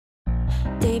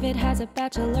David has a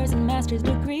bachelor's and master's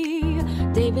degree.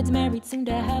 David's married, soon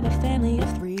to have a family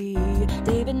of 3.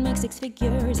 David makes 6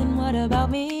 figures, and what about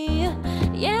me?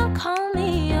 Yeah, call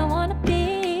me, I wanna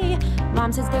be.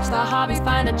 Mom says ditch the hobbies,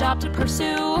 find a job to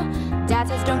pursue. Dad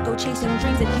says don't go chasing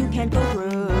dreams that you can't go through.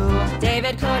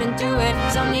 David couldn't do it,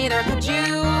 so neither could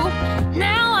you.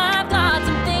 Now I've got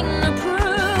something to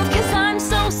prove, 'cause I'm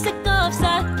so sick of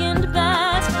second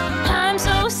best. I'm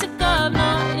so sick of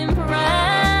not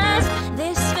impressed.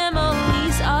 This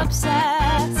family's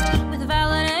obsessed with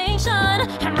validation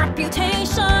and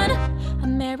reputation.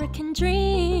 American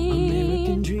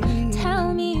dream.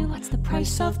 Tell me what's the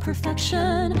price of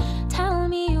perfection. Tell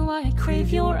me why I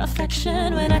crave your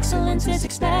affection when excellence is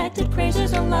expected, praise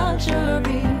is a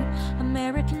luxury.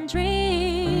 American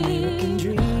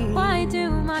dream. Why do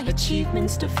my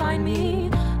achievements define me?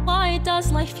 Why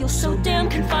does life feel so damn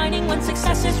confining when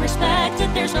success is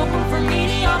respected? There's no room for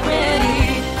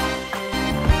mediocrity.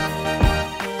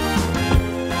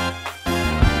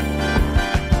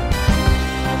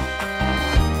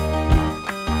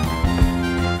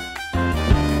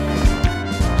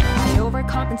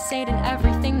 Compensate in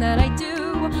everything that I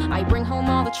do. I bring home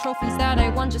all the trophies that I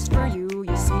won just for you.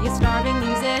 You see a starving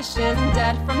musician,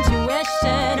 debt from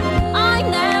tuition. I'm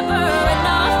never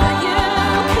enough for you,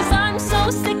 'cause I'm so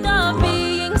sick of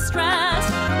being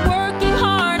stressed, working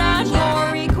hard at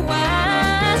your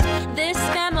request. This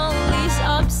family's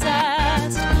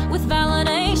obsessed with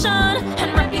validation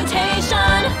and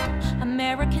reputation.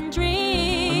 American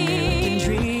dream.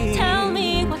 Tell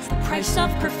me what's the price of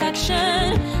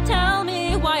perfection. Tell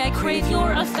me why I crave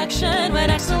your affection when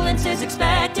excellence is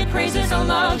expected, praise is a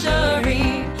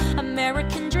luxury.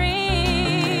 American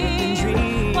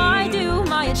dream. Why do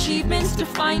my achievements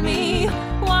define me?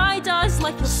 Why does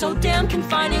life feel so damn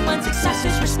confining when success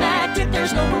is respected?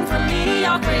 There's no room for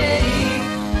mediocrity.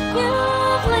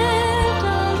 You've